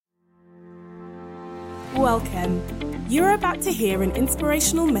Welcome. You're about to hear an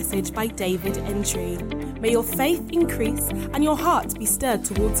inspirational message by David Entry. May your faith increase and your heart be stirred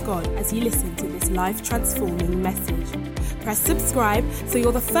towards God as you listen to this life-transforming message. Press subscribe so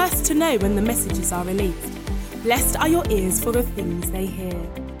you're the first to know when the messages are released. Blessed are your ears for the things they hear.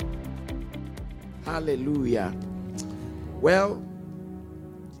 Hallelujah. Well,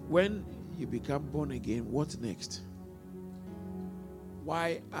 when you become born again, what next?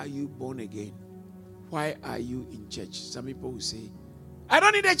 Why are you born again? Why are you in church? Some people will say, I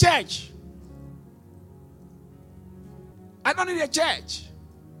don't need a church. I don't need a church.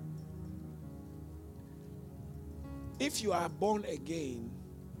 If you are born again,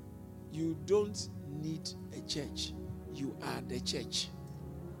 you don't need a church. You are the church.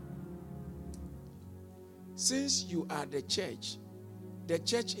 Since you are the church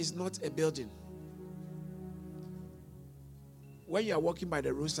is not a building. When you are walking by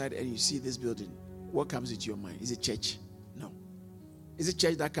the roadside and you see this building, what comes into your mind? Is it church? No. Is it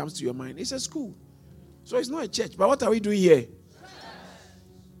church that comes to your mind? It's a school. So it's not a church. But what are we doing here?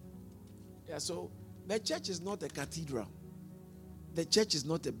 Yeah, so the church is not a cathedral. The church is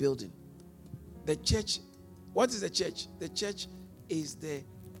not a building. The church, what is the church? The church is the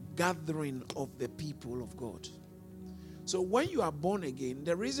gathering of the people of God. So when you are born again,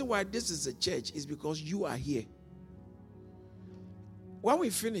 the reason why this is a church is because you are here. When we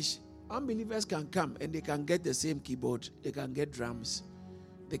finish, unbelievers can come and they can get the same keyboard, they can get drums,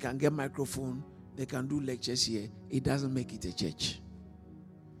 they can get microphone, they can do lectures here. It doesn't make it a church.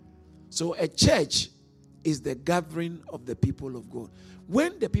 So a church is the gathering of the people of God.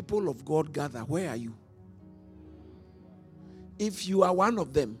 When the people of God gather, where are you? If you are one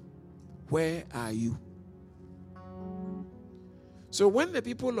of them, where are you? So when the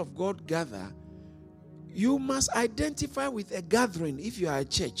people of God gather, you must identify with a gathering. If you are a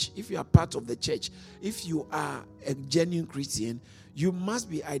church, if you are part of the church, if you are a genuine Christian, you must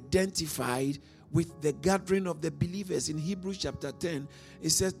be identified with the gathering of the believers. In Hebrews chapter 10, it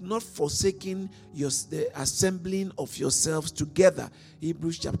says, not forsaking the assembling of yourselves together.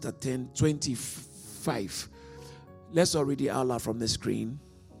 Hebrews chapter 10, 25. Let's all read it out loud from the screen.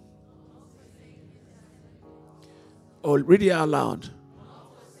 Oh, read it out loud.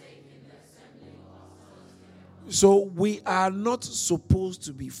 So we are not supposed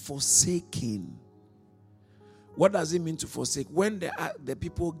to be forsaken. What does it mean to forsake? When the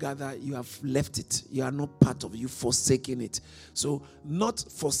people gather, you have left it. You are not part of it. You've forsaken it. So not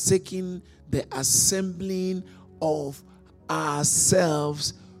forsaking the assembling of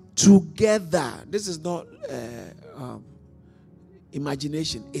ourselves together. This is not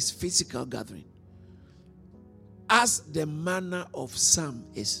imagination. It's physical gathering. As the manner of some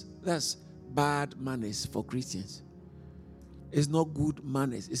is. That's bad manners for Christians. It's not good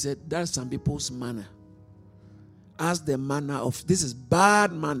manners. It said that's some people's manner. As the manner of, this is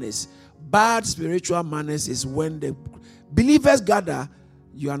bad manners. Bad spiritual manners is when the believers gather,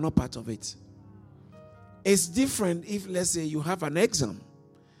 you are not part of it. It's different if, let's say, you have an exam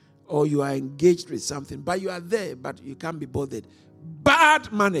or you are engaged with something, but you are there, but you can't be bothered.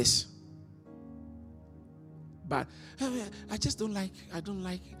 Bad manners. But I just don't like,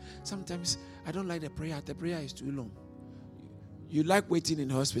 sometimes I don't like the prayer. The prayer is too long. You like waiting in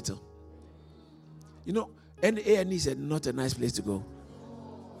the hospital. You know, and A&E is not a nice place to go.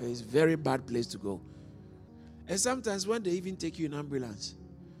 It's a very bad place to go. And sometimes when they even take you in ambulance,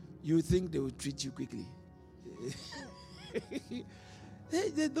 you think they will treat you quickly.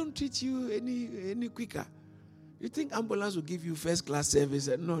 They don't treat you any quicker. You think ambulance will give you first class service?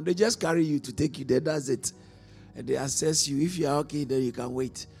 No, they just carry you to take you there. That's it. And they assess you. If you are okay, then you can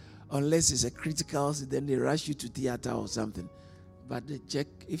wait. Unless it's a critical, then they rush you to theater or something. But they check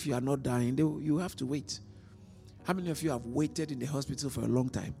if you are not dying, you have to wait. How many of you have waited in the hospital for a long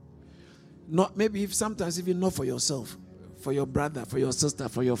time? Not maybe if sometimes even not for yourself, for your brother, for your sister,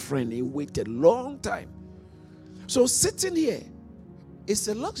 for your friend. You waited a long time. So sitting here is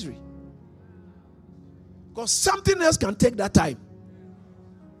a luxury. Because something else can take that time.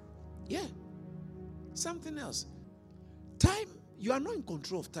 Yeah. Something else. Time, you are not in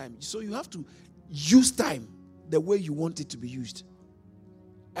control of time. So you have to use time the way you want it to be used.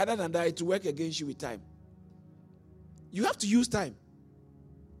 Other than that, it will work against you with time. You have to use time.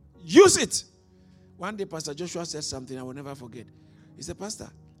 Use it. One day, Pastor Joshua said something I will never forget. He said, Pastor,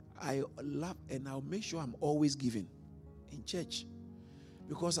 I love and I'll make sure I'm always giving in church.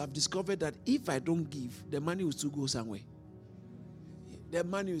 Because I've discovered that if I don't give, the money will still go somewhere. The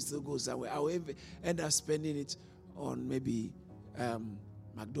money will still go somewhere. I will end up spending it on maybe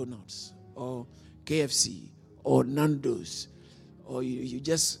McDonald's or KFC or Nando's, or you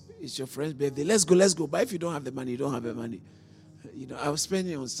just it's your friend's birthday. Let's go. But if you don't have the money, you don't have the money. I was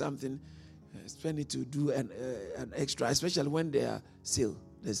spending on something, spending to do an extra, especially when there's sale.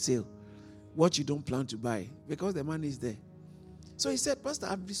 What you don't plan to buy, because the money is there. So he said, Pastor,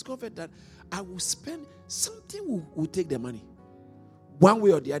 I've discovered that I will spend something will take the money, one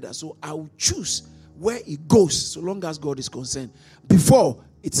way or the other. So I will choose where it goes, so long as God is concerned, before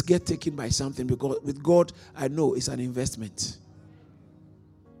it gets taken by something, because with God, I know it's an investment.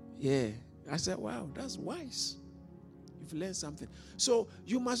 Yeah. I said, wow, that's wise. You've learned something. So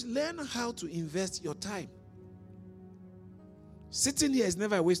you must learn how to invest your time. Sitting here is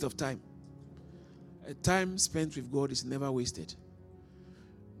never a waste of time. A time spent with God is never wasted.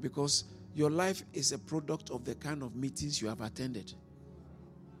 Because your life is a product of the kind of meetings you have attended.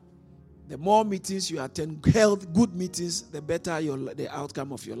 The more meetings you attend, held good meetings, the better the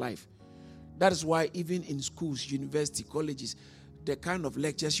outcome of your life. That is why even in schools, university, colleges, the kind of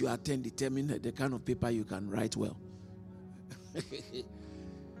lectures you attend determine the kind of paper you can write well.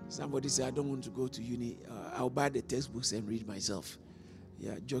 Somebody said, I don't want to go to uni. I'll buy the textbooks and read myself.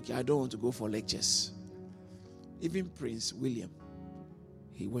 Yeah, joking. I don't want to go for lectures. Even Prince William,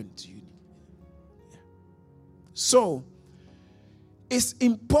 he went to uni. Yeah. So, it's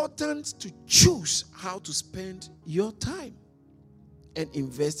important to choose how to spend your time and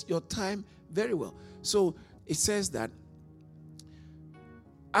invest your time very well. So, it says that,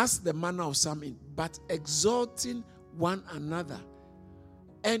 as the manner of some, but exalting one another,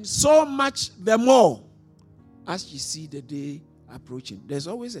 and so much the more as you see the day approaching. There's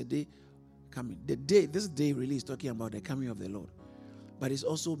always a day coming. This day really is talking about the coming of the Lord, but it's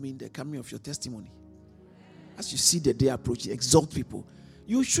also mean the coming of your testimony. As you see the day approaching, exalt people.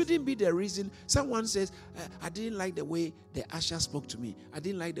 You shouldn't be the reason. Someone says, I didn't like the way the usher spoke to me. I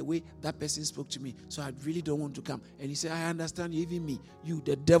didn't like the way that person spoke to me, so I really don't want to come. And he said, I understand you, even me. You,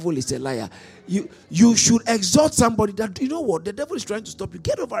 the devil is a liar. You should exalt somebody that, you know what, the devil is trying to stop you.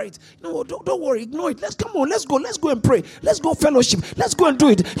 Get over it. You know what, don't worry, ignore it. Let's go and pray. Let's go fellowship. Let's go and do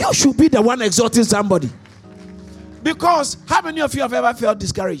it. You should be the one exalting somebody. Because how many of you have ever felt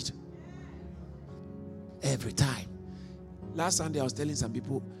discouraged? Every time. Last Sunday, I was telling some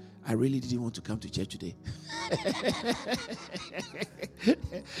people, I really didn't want to come to church today.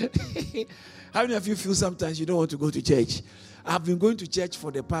 How many of you feel sometimes you don't want to go to church? I've been going to church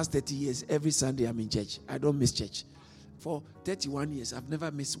for the past 30 years. Every Sunday, I'm in church. I don't miss church. For 31 years, I've never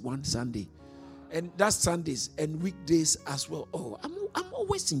missed one Sunday. And that's Sundays and weekdays as well. Oh, I'm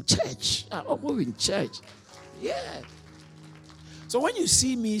always in church. I'm always in church. Yeah. So when you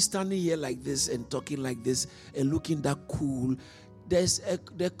see me standing here like this and talking like this and looking that cool, there's a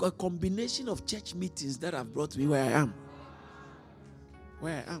combination of church meetings that have brought me where I am.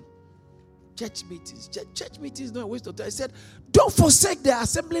 Where I am. Church meetings. Church meetings is not a waste of time. I said, don't forsake the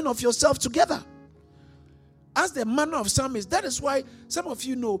assembling of yourself together. As the manner of some is. That is why some of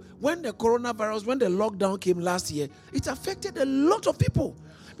you know when the coronavirus, when the lockdown came last year, it affected a lot of people.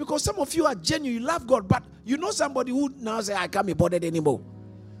 Because some of you are genuine, you love God, but you know somebody who now say, I can't be bothered anymore.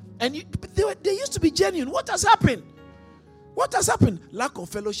 And they used to be genuine. What has happened? What has happened? Lack of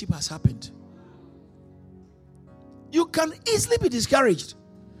fellowship has happened. You can easily be discouraged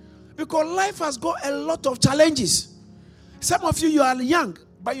because life has got a lot of challenges. Some of you are young,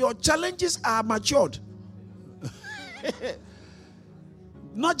 but your challenges are matured.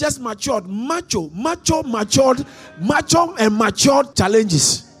 Not just matured, mature and matured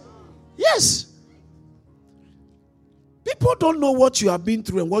challenges. Yes. People don't know what you have been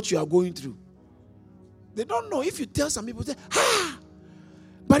through and what you are going through. They don't know. If you tell some people, say,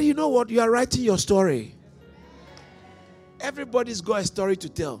 but you know what? You are writing your story. Everybody's got a story to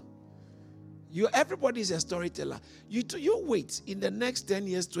tell. Everybody is a storyteller. You wait. In the next 10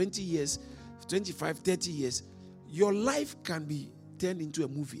 years, 20 years, 25, 30 years, your life can be turned into a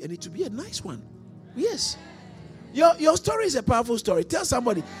movie, and it will be a nice one. Yes. Your story is a powerful story. Tell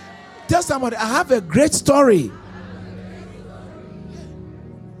somebody, I have a great story.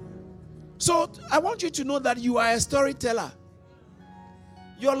 So I want you to know that you are a storyteller.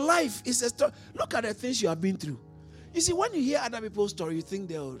 Your life is a story. Look at the things you have been through. You see, when you hear other people's story, you think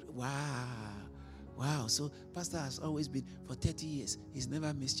wow. So pastor has always been for 30 years. He's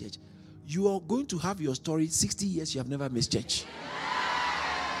never missed church. You are going to have your story 60 years. You have never missed church.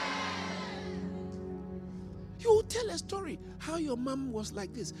 You will tell a story. How your mom was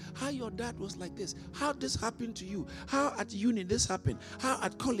like this. How your dad was like this. How this happened to you. How at uni this happened. How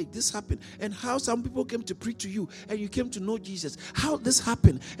at college this happened. And how some people came to preach to you and you came to know Jesus. How this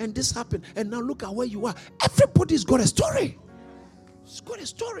happened and this happened. And now look at where you are. Everybody's got a story. It's got a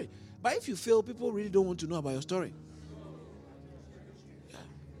story. But if you fail, people really don't want to know about your story. Yeah.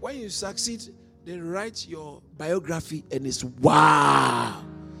 When you succeed, they write your biography and it's wow.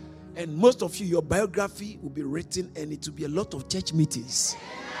 And most of you, your biography will be written and it will be a lot of church meetings.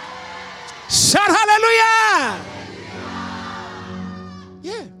 Shout hallelujah!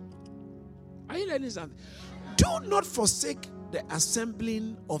 Yeah. Are you learning something? Do not forsake the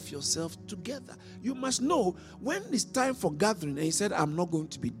assembling of yourself together. You must know when it's time for gathering and he said, I'm not going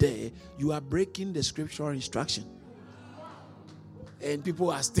to be there, you are breaking the scriptural instruction. And people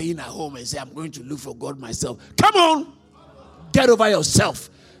are staying at home and say, I'm going to look for God myself. Come on! Get over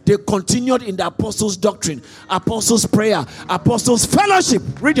yourself. They continued in the apostles' doctrine, apostles' prayer, apostles' fellowship.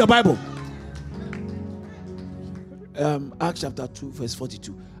 Read your Bible. Acts chapter 2, verse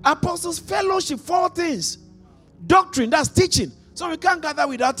 42. Apostles' fellowship, 4 things. Doctrine, that's teaching. So we can't gather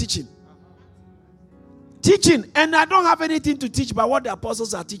without teaching. Teaching, and I don't have anything to teach but what the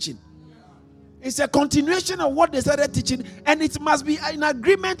apostles are teaching. It's a continuation of what they started teaching, and it must be in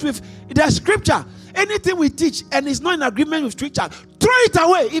agreement with the scripture. Anything we teach and it's not in agreement with scripture, throw it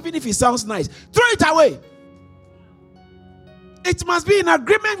away, even if it sounds nice. Throw it away. It must be in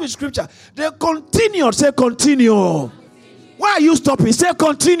agreement with scripture. They continued. Say continue. Why are you stopping? Say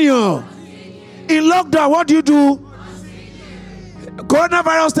continue. In lockdown, what do you do?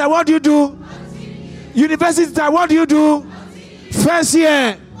 Coronavirus time, what do you do? University time, what do you do? First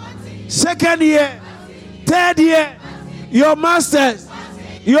year, second year, third year, your master's,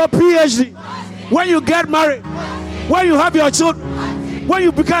 your PhD. When you get married, when you have your children, when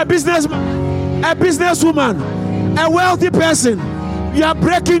you become a businessman, a businesswoman, a wealthy person, you are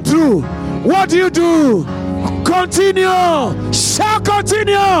breaking through. What do you do? Continue. Shall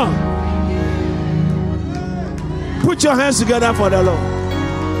continue. Put your hands together for the Lord.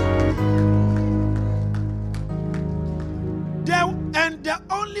 And the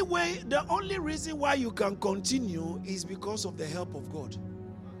only reason why you can continue is because of the help of God.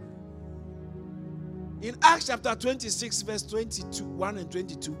 In Acts chapter 26, verse 22, 1 and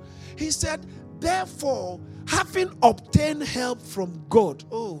 22, he said, therefore, having obtained help from God.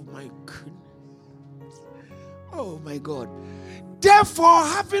 Oh my goodness. Oh my God. Therefore,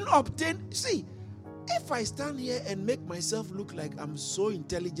 having obtained, see, if I stand here and make myself look like I'm so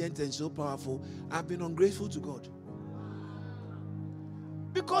intelligent and so powerful, I've been ungrateful to God.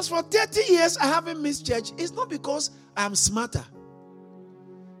 Because for 30 years I haven't missed church. It's not because I'm smarter.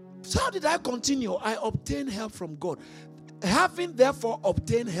 So how did I continue? I obtained help from God. Having therefore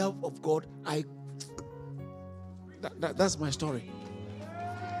obtained help of God, that's my story.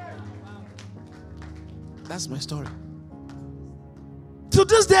 That's my story. To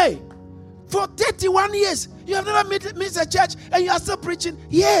this day, for 31 years, you have never missed a church and you are still preaching?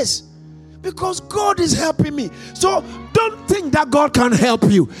 Yes. Because God is helping me. So don't think that God can help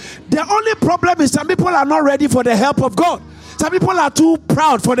you. The only problem is some people are not ready for the help of God. Some people are too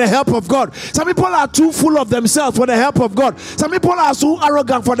proud for the help of God. Some people are too full of themselves for the help of God. Some people are so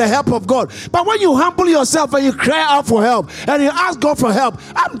arrogant for the help of God. But when you humble yourself and you cry out for help and you ask God for help,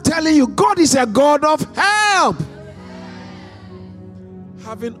 I'm telling you, God is a God of help.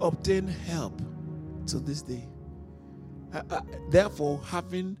 Having obtained help to this day, therefore,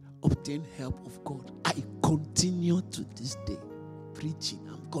 having obtained help of God, I continue to this day preaching.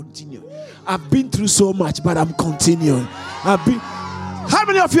 I'm continuing. I've been through so much, but I'm continuing. How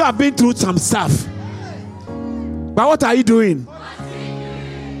many of you have been through some stuff? But what are you doing?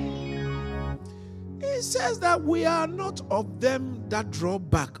 It says that we are not of them that draw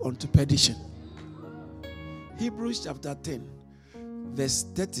back unto perdition. Hebrews chapter 10, verse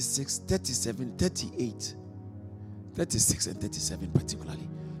 36, 37, 38, 36 and 37 particularly.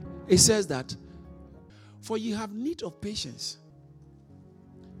 It says that, for you have need of patience.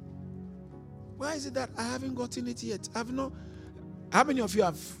 Why is it that I haven't gotten it yet? How many of you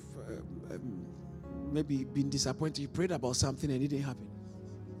have maybe been disappointed? You prayed about something and it didn't happen.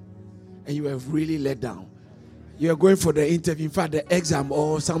 And you were really let down. You were going for the interview, in fact, the exam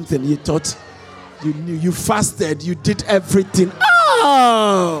or something. You thought you knew, you fasted, you did everything.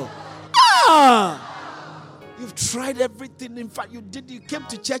 You've tried everything. In fact, you came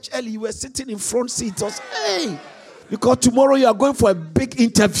to church early. You were sitting in front seat. Hey, because tomorrow you are going for a big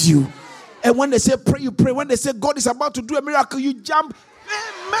interview. And when they say pray, you pray. When they say God is about to do a miracle, you jump.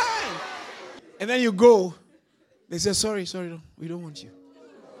 Amen. And then you go. They say, sorry, no, we don't want you.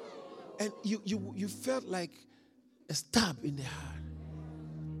 And you felt like a stab in the heart.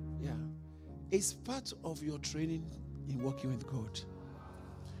 Yeah. It's part of your training in working with God.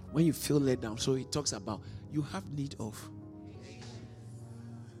 When you feel let down. So he talks about you have need of.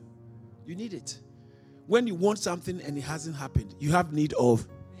 You need it. When you want something and it hasn't happened, you have need of.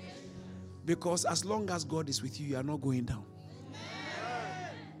 Because as long as God is with you, you are not going down.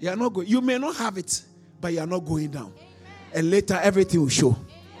 You are not going. You may not have it, but you are not going down. And later everything will show.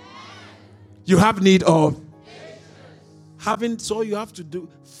 You have need of having, so you have to do.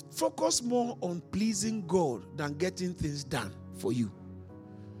 Focus more on pleasing God than getting things done for you.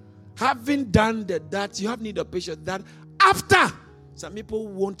 Having done that, you have need of patience. That after, some people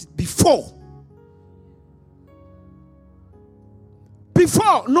want it before.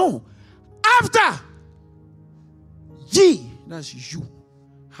 Before, no. After ye, that's you,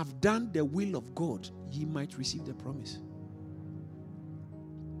 have done the will of God, ye might receive the promise.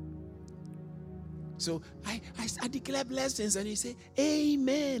 So I declare blessings and you say,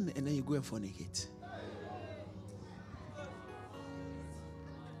 amen. And then you go and fornicate.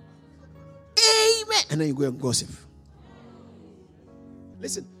 Amen. And then you go and gossip.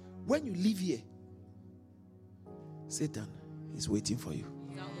 Listen, when you leave here, Satan is waiting for you.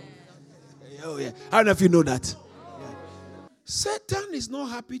 Oh, yeah. I don't know if you know that. Yeah. Satan is not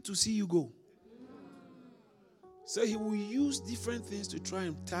happy to see you go. So he will use different things to try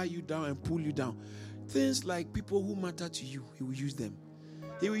and tie you down and pull you down. Things like people who matter to you, he will use them.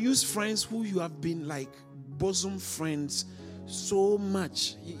 He will use friends who you have been like bosom friends so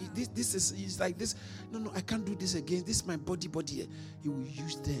much. He's like this. No, I can't do this again. This is my body. He will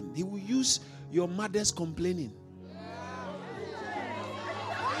use them. He will use your mother's complaining.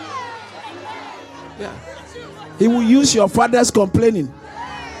 Yeah. He will use your father's complaining.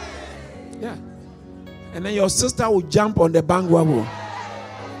 Yeah. And then your sister will jump on the bandwagon.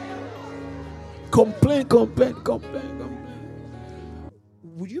 Complain.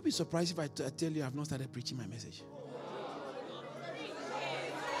 Would you be surprised if I tell you I have not started preaching my message?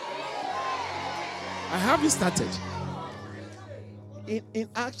 I haven't started. In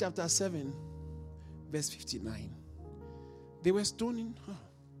Acts chapter 7, verse 59, they were stoning.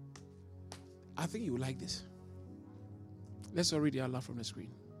 I think you will like this. Let's all read it out loud from the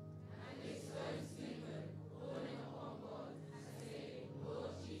screen.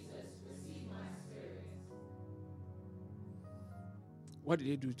 What did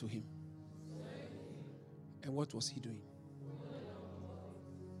they do to him? And what was he doing?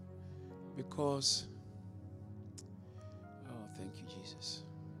 Because, oh, thank you, Jesus.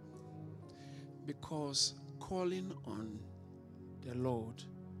 Because calling on the Lord,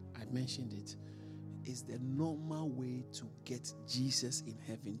 I mentioned it, is the normal way to get Jesus in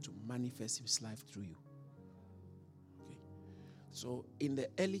heaven to manifest his life through you. Okay. So in the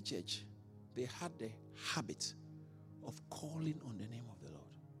early church, they had the habit of calling on the name of the Lord.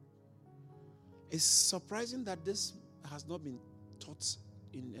 It's surprising that this has not been taught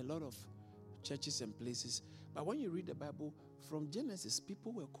in a lot of churches and places. But when you read the Bible, from Genesis,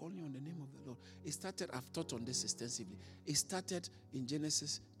 people were calling on the name of the Lord. It started, I've taught on this extensively. It started in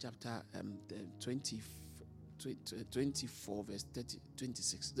Genesis chapter 24, verse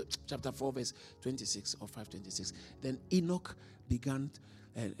 26. Chapter 4, verse 26 or 5:26. Then Enoch began,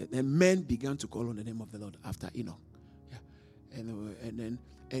 and men began to call on the name of the Lord after Enoch.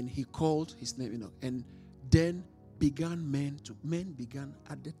 And he called his name Enoch. And then men began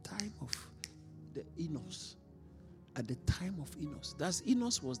at the time of the Enos. At the time of Enos. That's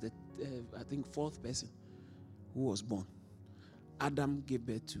Enos was the, I think, fourth person who was born. Adam gave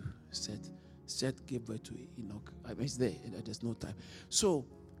birth to Seth. Seth gave birth to Enoch. I mean, it's there. There's no time. So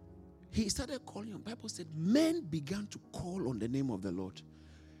he started calling on. Bible said men began to call on the name of the Lord.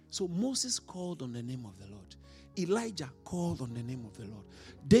 So Moses called on the name of the Lord. Elijah called on the name of the Lord.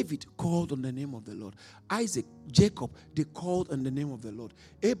 David called on the name of the Lord. Isaac, Jacob, they called on the name of the Lord.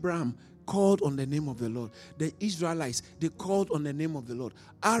 Abraham called on the name of the Lord. The Israelites, they called on the name of the Lord.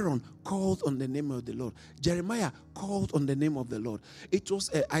 Aaron called on the name of the Lord. Jeremiah called on the name of the Lord. It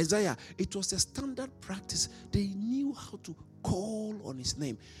was Isaiah. It was a standard practice. They knew how to call on his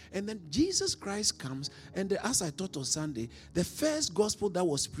name. And then Jesus Christ comes, and as I taught on Sunday, the first gospel that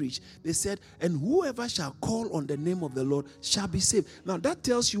was preached, they said, and whoever shall call on the name of the Lord shall be saved. Now that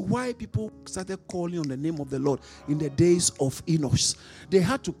tells you why people started calling on the name of the Lord in the days of Enos. They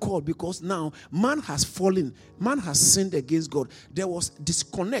had to call because now man has fallen, man has sinned against God. There was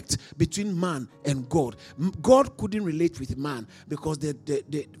disconnect between man and God. God couldn't relate with man because the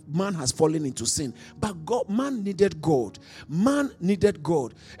man has fallen into sin. But man needed God. Man needed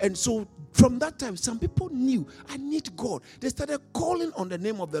God. And so from that time, some people knew, I need God. They started calling on the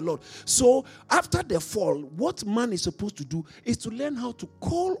name of the Lord. So after the fall, what man is supposed to do is to learn how to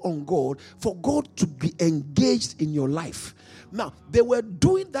call on God for God to be engaged in your life. Now, they were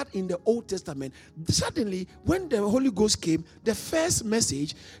doing that in the Old Testament. Suddenly, when the Holy Ghost came, the first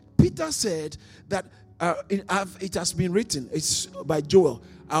message, Peter said that it has been written, it's by Joel,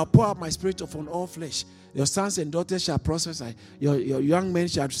 I'll pour out my spirit upon all flesh. Your sons and daughters shall prophesy. Your young men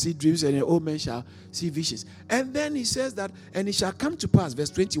shall see dreams, and your old men shall see visions. And then he says that, and it shall come to pass, verse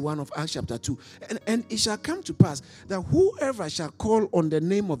 21 of Acts chapter 2, and it shall come to pass that whoever shall call on the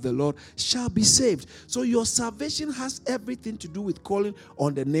name of the Lord shall be saved. So your salvation has everything to do with calling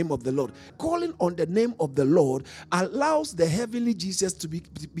on the name of the Lord. Calling on the name of the Lord allows the heavenly Jesus to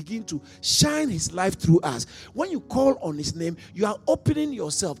begin to shine his life through us. When you call on his name, you are opening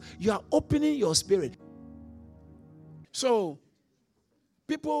yourself. You are opening your spirit. So,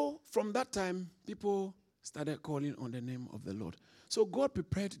 people from that time, people started calling on the name of the Lord. So God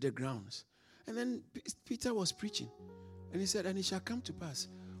prepared the grounds. And then Peter was preaching. And he said, and it shall come to pass,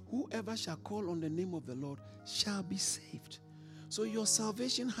 whoever shall call on the name of the Lord shall be saved. So your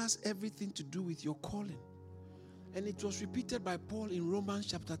salvation has everything to do with your calling. And it was repeated by Paul in Romans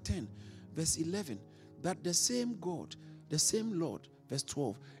chapter 10, verse 11, that the same God, the same Lord, verse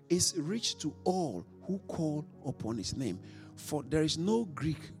 12, is rich to all who call upon his name. For there is no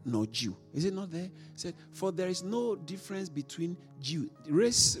Greek nor Jew. Is it not there? It said, for there is no difference between Jew.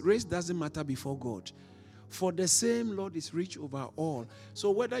 Race doesn't matter before God. For the same Lord is rich over all.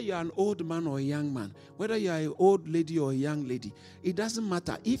 So whether you are an old man or a young man, whether you are an old lady or a young lady, it doesn't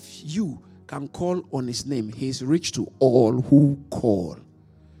matter. If you can call on his name, he is rich to all who call.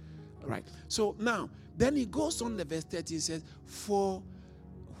 Right. So now, then he goes on the verse 13, says, for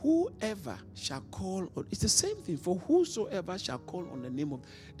whoever shall call on, it's the same thing, for whosoever shall call on the name of,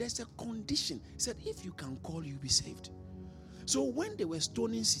 there's a condition. He said, if you can call, you'll be saved. So when they were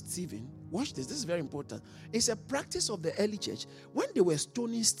stoning Stephen, watch this is very important. It's a practice of the early church. When they were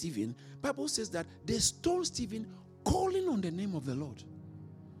stoning Stephen, Bible says that they stoned Stephen calling on the name of the Lord.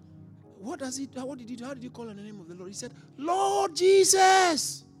 What did he do? How did he call on the name of the Lord? He said, Lord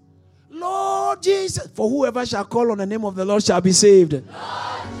Jesus. Lord Jesus. For whoever shall call on the name of the Lord shall be saved. Lord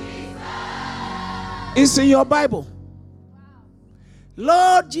Jesus. It's in your Bible.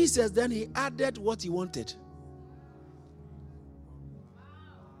 Lord Jesus. Then he added what he wanted.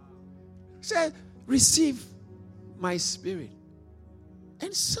 He said, receive my spirit.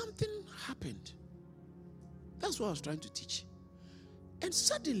 And something happened. That's what I was trying to teach. And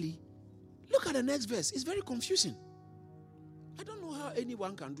suddenly, look at the next verse. It's very confusing. I don't know how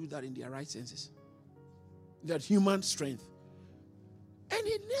anyone can do that in their right senses. That human strength. And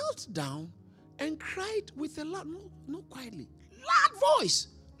he knelt down and cried with a loud, no quietly, loud voice.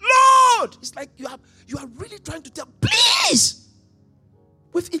 Lord! It's like you are really trying to tell, please!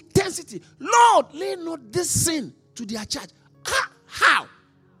 With intensity. Lord, lay not this sin to their charge. How?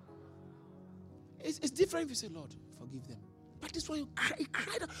 It's different if you say, Lord, forgive them. But this one, he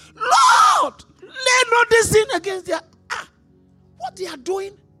cried out, Lord, lay not this sin against their... What they are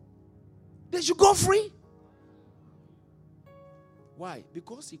doing, they should go free. Why?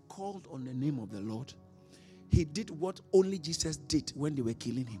 Because he called on the name of the Lord. He did what only Jesus did when they were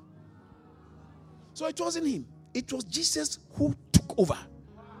killing him. So it wasn't him. It was Jesus who took over.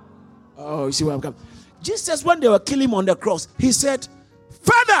 Oh, you see where I'm coming? Jesus, when they were killing him on the cross, he said,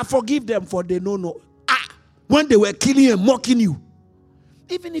 Father, forgive them, for they know no. When they were killing and mocking you.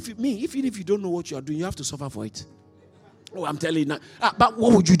 Even if you don't know what you are doing, you have to suffer for it. Oh, I'm telling you now. But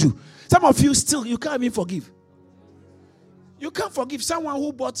what would you do? Some of you still, you can't even forgive. You can't forgive someone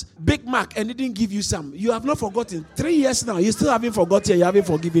who bought Big Mac and didn't give you some. You have not forgotten. 3 years now, you still haven't forgotten. You haven't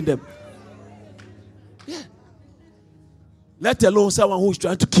forgiven them. Yeah. Let alone someone who is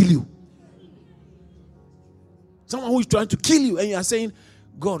trying to kill you. Someone who is trying to kill you and you are saying,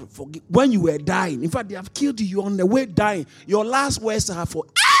 God, forgive. When you were dying, in fact, they have killed you. You're on the way dying. Your last words are for,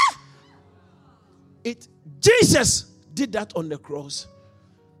 Jesus did that on the cross.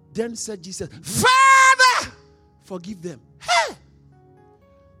 Then said Jesus, Father, forgive them. Hey!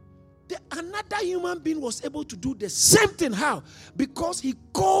 Another human being was able to do the same thing. How? Because he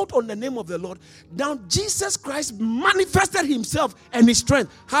called on the name of the Lord. Now Jesus Christ manifested himself and his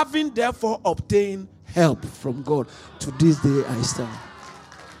strength, having therefore obtained help from God. To this day I stand.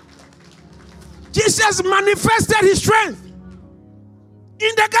 Jesus manifested his strength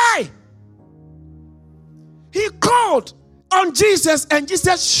in the guy. He called on Jesus and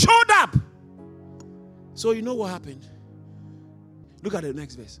Jesus showed up. So you know what happened? Look at the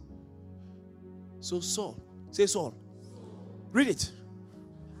next verse. So Saul, say Saul. Read it.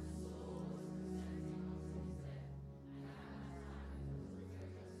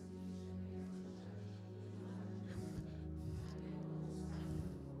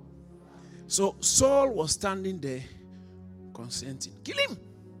 So Saul was standing there consenting. Kill him.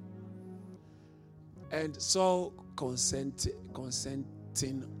 And Saul consenting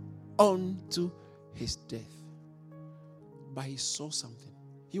unto his death. But he saw something.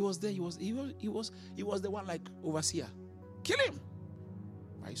 He was there. He was the one like overseer. Kill him.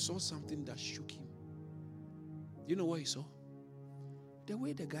 I saw something that shook him. You know what he saw? The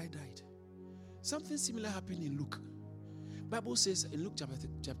way the guy died. Something similar happened in Luke. Bible says in Luke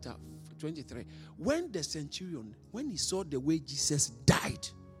chapter 23, when the centurion, when he saw the way Jesus died,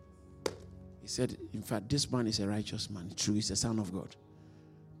 he said, in fact, this man is a righteous man. True, he's the Son of God.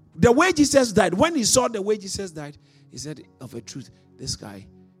 The way Jesus died, when he saw the way Jesus died, he said, of a truth, this guy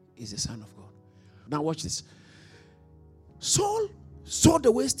is the Son of God. Now watch this. Saul saw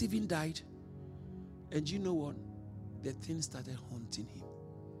the way Stephen died, and you know what? The thing started haunting him.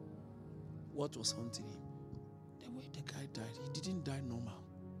 What was haunting him? The way the guy died, he didn't die normal.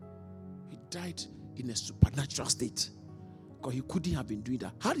 He died in a supernatural state. Because he couldn't have been doing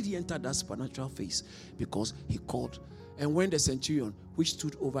that. How did he enter that supernatural phase? Because he called. And when the centurion, which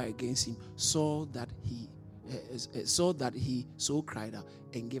stood over against him, saw that he so cried out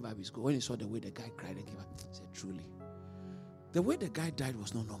and gave up his ghost. When he saw the way the guy cried and gave up, he said, truly, the way the guy died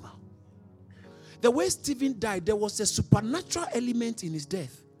was not normal. The way Stephen died, there was a supernatural element in his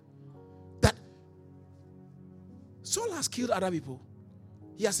death. That Saul has killed other people.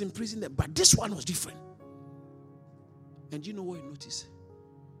 He has imprisoned them. But this one was different. And you know what he noticed?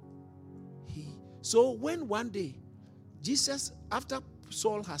 So when one day, Jesus, after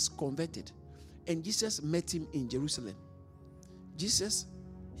Saul has converted, and Jesus met him in Jerusalem,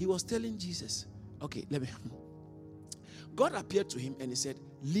 he was telling Jesus, okay, God appeared to him and he said,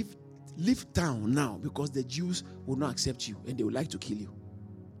 leave town now because the Jews will not accept you and they would like to kill you.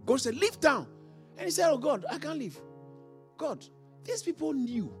 God said, leave town. And he said, oh God, I can't leave. God, these people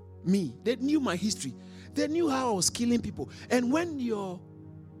knew me. They knew my history. They knew how I was killing people. And when your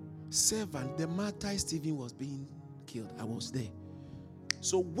servant, the martyr Stephen, was being killed, I was there.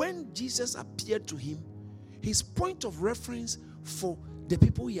 So when Jesus appeared to him, his point of reference for the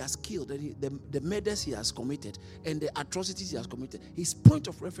people he has killed, the murders he has committed, and the atrocities he has committed, his point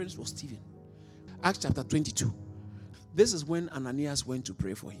of reference was Stephen. Acts chapter 22. This is when Ananias went to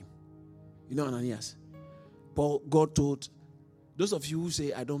pray for him. You know Ananias? God told, those of you who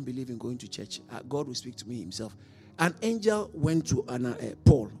say, I don't believe in going to church, God will speak to me himself. An angel went to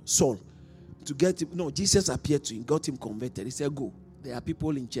Saul, to get him. No, Jesus appeared to him, got him converted. He said, go. There are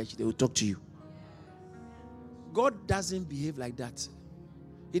people in church, they will talk to you. God doesn't behave like that.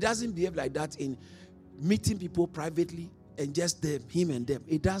 He doesn't behave like that in meeting people privately and just them, him and them.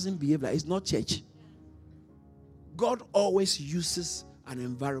 It doesn't behave like, it's not church. God always uses an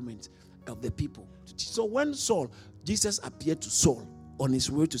environment of the people. So when Jesus appeared to Saul on his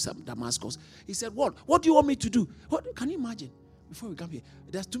way to Damascus, he said, what do you want me to do? Can you imagine? Before we come here,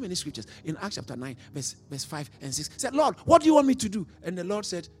 there's too many scriptures. In Acts chapter 9, verse 5 and 6, he said, Lord, what do you want me to do? And the Lord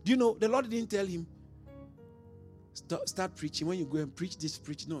said, do you know, the Lord didn't tell him, start preaching. When you go and preach.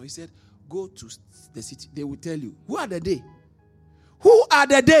 No, he said, go to the city. They will tell you. Who are the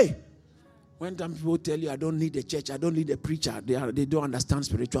they? When some people tell you, I don't need a church, I don't need a preacher, they don't understand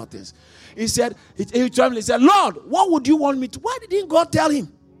spiritual things. He said, he said, Lord, what would you want me to? Why didn't God tell him?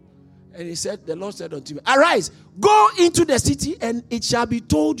 And he said, the Lord said unto me, arise, go into the city, and it shall be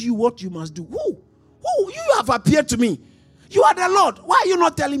told you what you must do. Who? You have appeared to me. You are the Lord. Why are you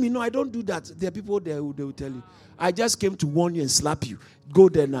not telling me? No, I don't do that. There are people there who they will tell you, I just came to warn you and slap you. Go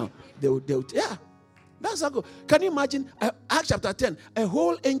there now. They will yeah. That's how go. Can you imagine? Acts chapter 10, a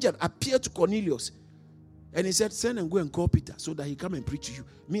whole angel appeared to Cornelius. And he said, send and go and call Peter so that he come and preach to you.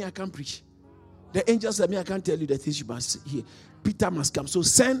 Me, I can't preach. The angel said, me, I can't tell you the things you must hear. Peter must come. So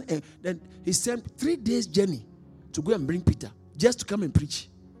send, and then he sent 3 days journey to go and bring Peter, just to come and preach.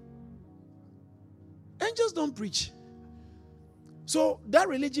 Angels don't preach. So that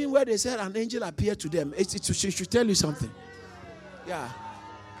religion where they said an angel appeared to them, it should tell you something. Yeah.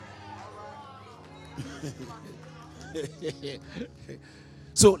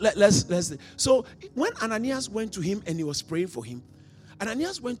 So let's. So when Ananias went to him and he was praying for him,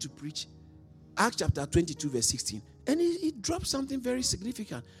 Ananias went to preach. Acts chapter 22 verse 16, and he dropped something very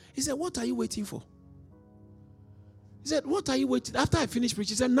significant. He said, "What are you waiting for?" He said, "What are you waiting?" After I finished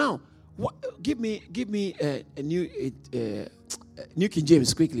preaching, he said, "Now, give me a New King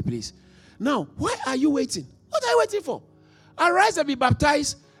James quickly, please. Now, why are you waiting? What are you waiting for? Arise and be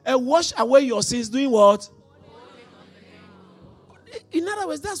baptized and wash away your sins." Doing what? In other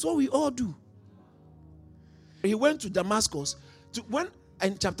words, that's what we all do. He went to Damascus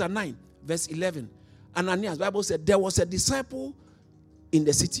in chapter 9, verse 11. Ananias, the Bible said, there was a disciple in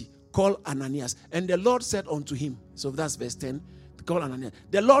the city called Ananias. And the Lord said unto him, so that's verse 10, called Ananias.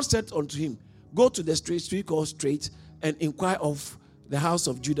 The Lord said unto him, go to the street called Straight, and inquire of the house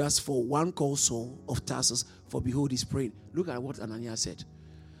of Judas for one called Saul of Tarsus, for behold, he's praying. Look at what Ananias said.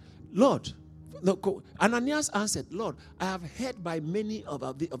 Lord, no, Ananias answered, Lord, I have heard by many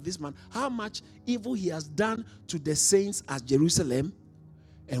of this man how much evil he has done to the saints at Jerusalem.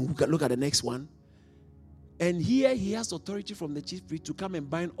 And we can look at the next one. And here he has authority from the chief priest to come and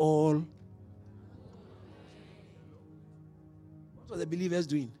bind all. What are the believers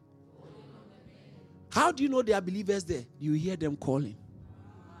doing? How do you know they are believers there? You hear them calling.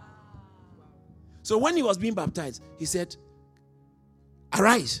 So when he was being baptized, he said,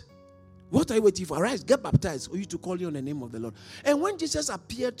 arise. What are you waiting for? Arise, get baptized for you to call you on the name of the Lord. And when Jesus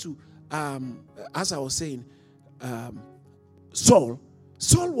appeared to, as I was saying, Saul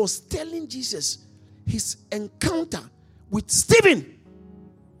was telling Jesus his encounter with Stephen.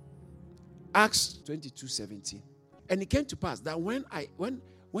 Acts 22:17. And it came to pass that when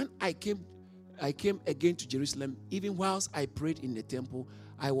I came again to Jerusalem, even whilst I prayed in the temple,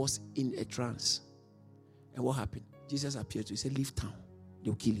 I was in a trance. And what happened? Jesus appeared to me. He said, leave town.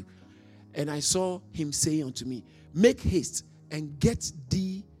 They'll kill you. And I saw him say unto me, make haste and get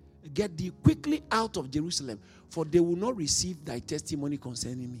thee quickly out of Jerusalem, for they will not receive thy testimony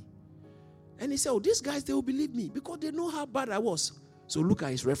concerning me. And he said, these guys, they will believe me because they know how bad I was. So look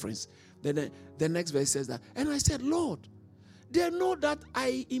at his reference. Then the next verse says that, and I said, Lord, they know that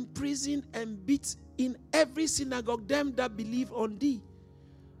I imprison and beat in every synagogue them that believe on thee.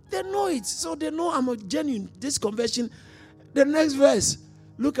 They know it. So they know I'm a genuine. This conversion. The next verse.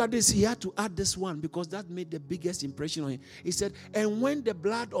 Look at this. He had to add this one because that made the biggest impression on him. He said, and when the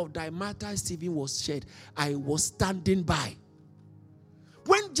blood of thy martyr Stephen was shed, I was standing by.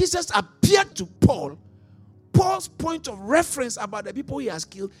 When Jesus appeared to Paul, Paul's point of reference about the people he has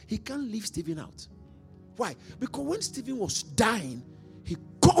killed, he can't leave Stephen out. Why? Because when Stephen was dying, he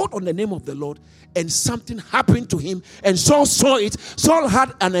called on the name of the Lord and something happened to him and Saul saw it. Saul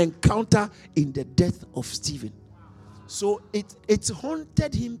had an encounter in the death of Stephen. So it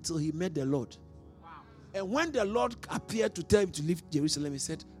haunted him till he met the Lord. And when the Lord appeared to tell him to leave Jerusalem, he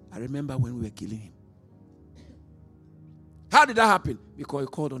said, I remember when we were killing him. How did that happen? Because he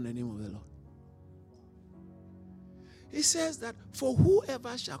called on the name of the Lord. He says that for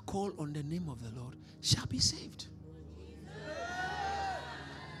whoever shall call on the name of the Lord shall be saved.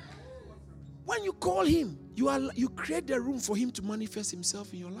 When you call him, you create the room for him to manifest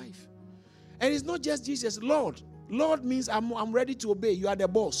himself in your life. And it's not just Jesus, Lord. Lord means I'm ready to obey. You are the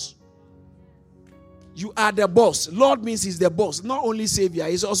boss. You are the boss. Lord means he's the boss. Not only Savior,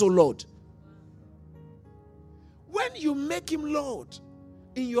 he's also Lord. When you make him Lord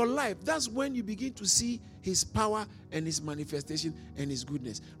in your life, that's when you begin to see his power and his manifestation and his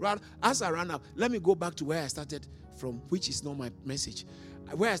goodness. Right? As I run out, let me go back to where I started from, which is not my message.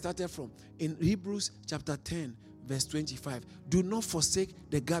 Where I started from, in Hebrews chapter 10, verse 25. Do not forsake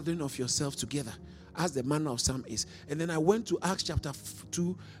the gathering of yourselves together, as the manner of some is. And then I went to Acts chapter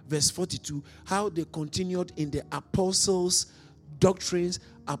 2, verse 42, how they continued in the apostles' doctrines,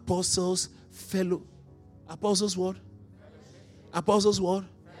 apostles' what? Apostles' what?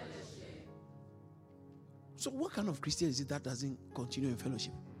 So what kind of Christian is it that doesn't continue in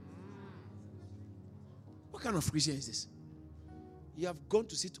fellowship? What kind of Christian is this? You have gone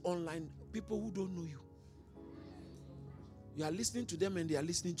to sit online, people who don't know you. You are listening to them and they are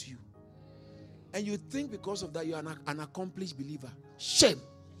listening to you. And you think because of that you are an accomplished believer. Shame.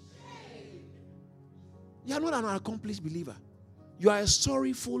 You are not an accomplished believer. You are a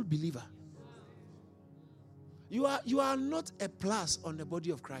sorrowful believer. You are not a plus on the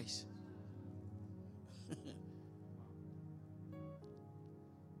body of Christ.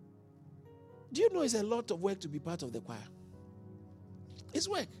 Do you know it's a lot of work to be part of the choir? It's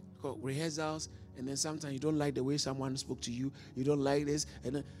work. Rehearsals, and then sometimes you don't like the way someone spoke to you. You don't like this.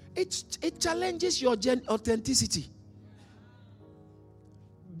 And then it challenges your authenticity.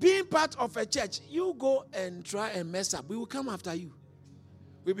 Being part of a church, you go and try and mess up. We will come after you.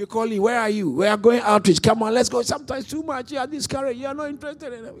 We'll be calling you. Where are you? We are going outreach. Come on, let's go. Sometimes too much. You are discouraged. You are not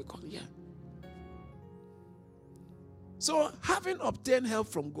interested. And then we call you. Yeah. So having obtained help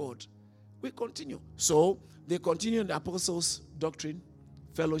from God, we continue. So they continue in the apostles' doctrine,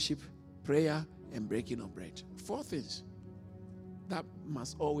 fellowship, prayer, and breaking of bread. 4 things that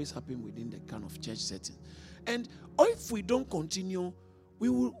must always happen within the kind of church setting. And if we don't continue, we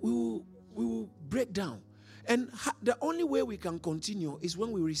will break down. And the only way we can continue is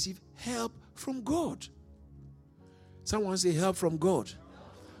when we receive help from God. Someone say help from God.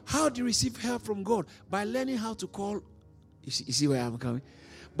 How do you receive help from God? By learning how to call. You see where I'm coming?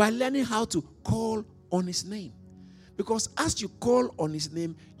 By learning how to call on his name. Because as you call on his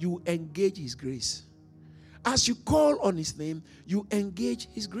name, you engage his grace. As you call on his name, you engage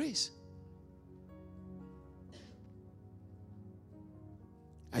his grace.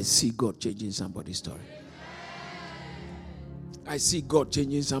 I see God changing somebody's story. I see God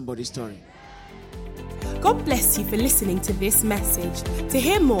changing somebody's story. God bless you for listening to this message. To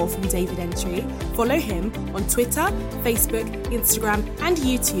hear more from David Entry, follow him on Twitter, Facebook, Instagram, and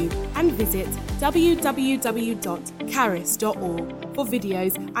YouTube, and visit www.charis.org for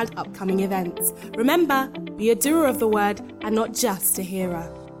videos and upcoming events. Remember, be a doer of the word and not just a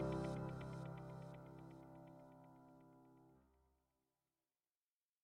hearer.